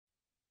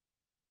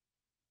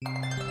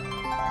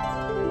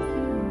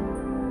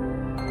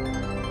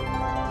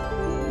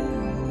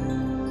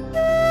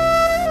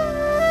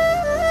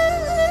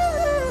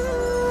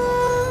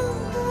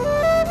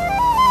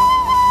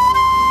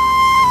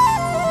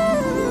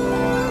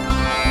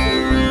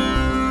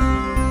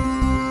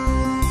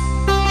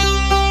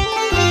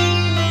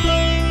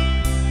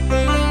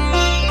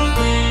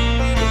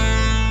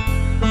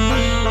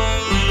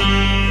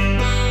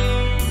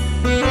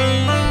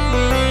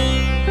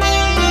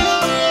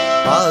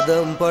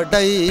பாதம்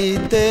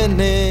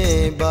படைத்தேனே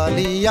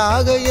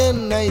பலியாக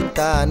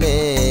என்னைத்தானே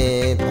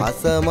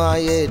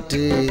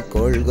பாசமாயேற்று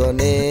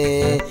கொள்கொனே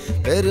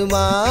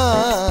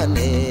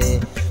பெருமானே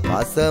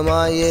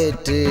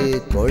பாசமாயேற்று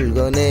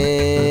கொள்கொனே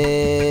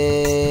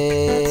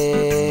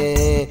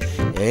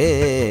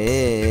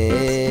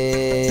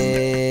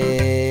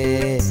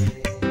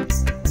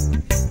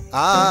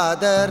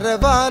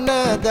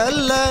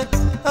ஆதரவானதல்ல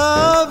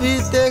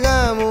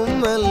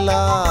ஆவித்தகமும்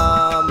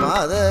எல்லாம்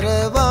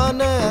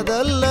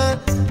ஆதரவானதல்ல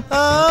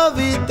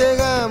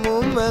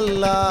ஆவித்தகமும்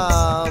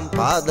எல்லாம்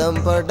பாதம்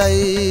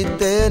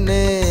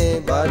படைத்தேனே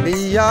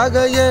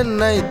பலியாக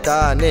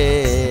என்னைத்தானே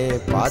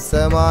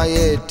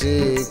பாசமாயேற்று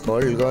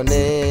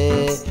கொள்கொனே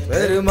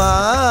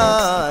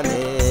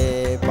பெருமானே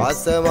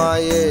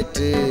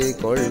பாசமாயேற்று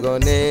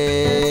கொள்கொனே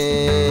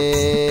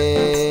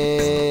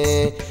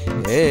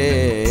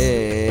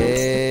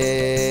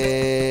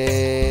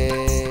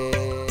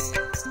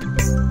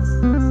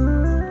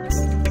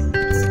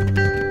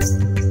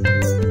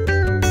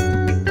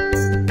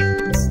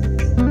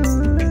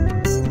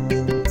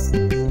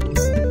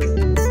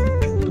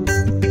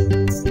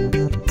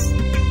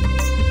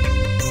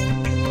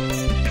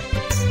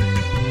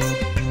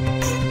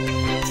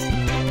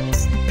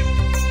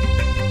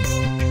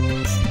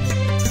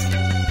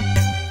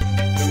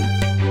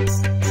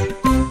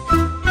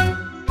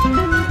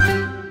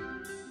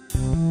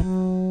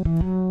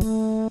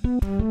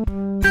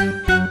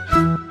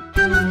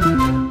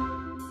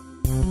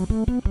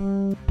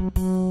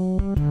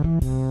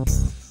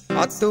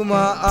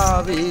ஆத்துமா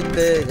ஆவி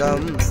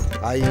தேகம்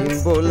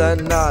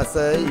ஐம்புலநாசயோகம்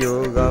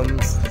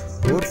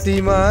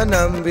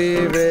பூர்த்திமானம்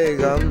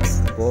விவேகம்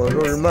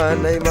பொருள்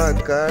மனை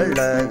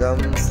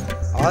மக்களகம்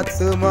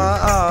ஆத்துமா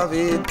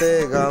ஆவி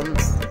தேகம்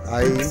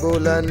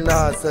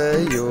ஐம்புலநாசயோகம்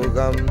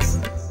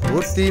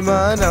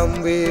பூர்த்திமானம்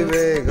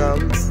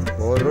விவேகம்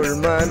பொருள்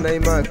மனை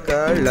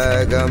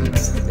மக்களகம்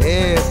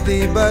நேர்த்தி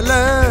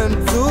பலன்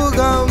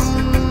சுகம்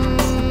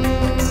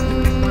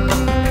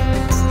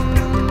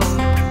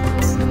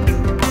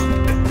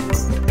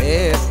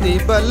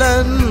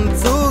பலன்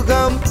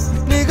சுகம்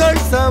நிகழ்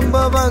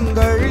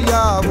சம்பவங்கள்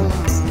யாவும்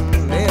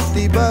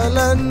நேர்த்தி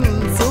பலன்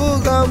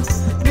சுகம்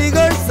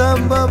நிகழ்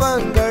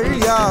சம்பவங்கள்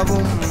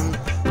யாவும்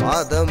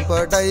பாதம்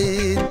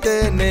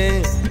படைத்தேனே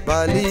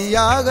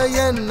பலியாக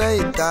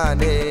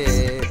என்னைத்தானே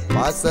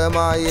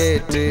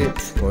பாசமாயேற்று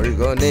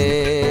கொள்கொனே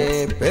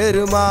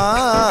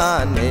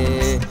பெருமானே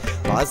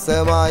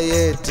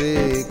பாசமாயேற்று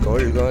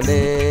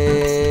கொள்கொனே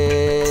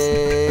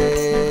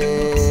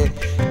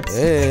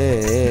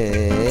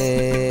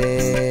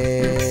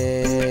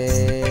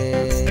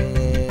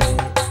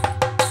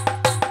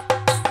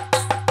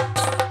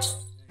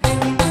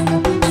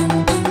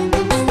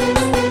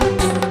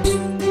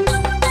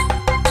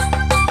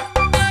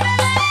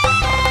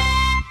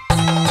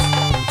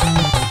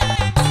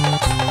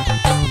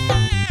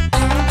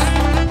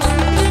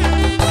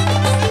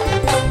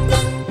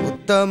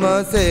உத்தம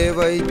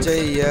சேவை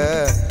செய்ய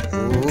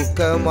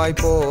ஊக்கமாய்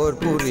போர்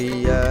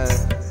புரிய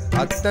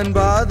அத்தன்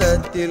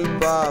பாதத்தில்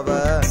பாவ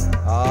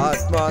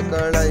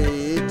ஆத்மாக்களை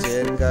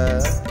சேர்க்க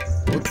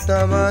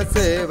உத்தம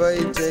சேவை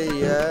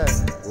செய்ய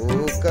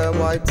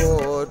ஊக்கமாய்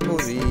போர்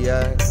புரிய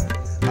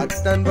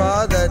அத்தன்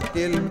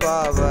பாதத்தில்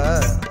பாவ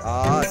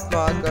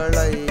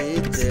ஆத்மாக்களை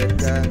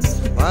சேர்க்க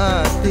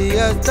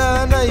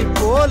மத்தியஸ்தனை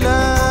போல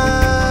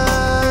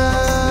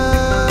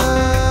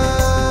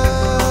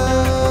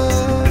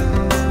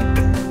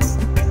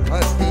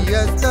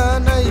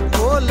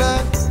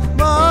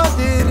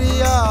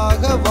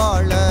மாதிரியாக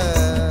வாழ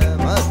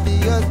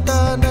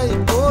மத்தியஸ்தனை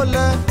போல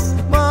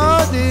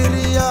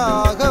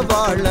மாதிரியாக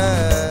வாழ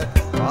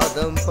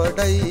பாதம்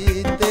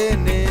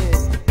படைத்தேனே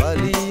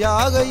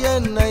பலியாக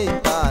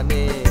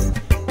என்னைத்தானே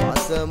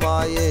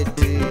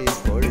பாசமாயேற்று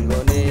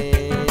கொள்கொனே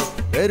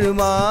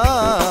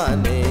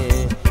பெருமானே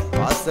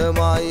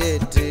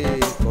பாசமாயேற்று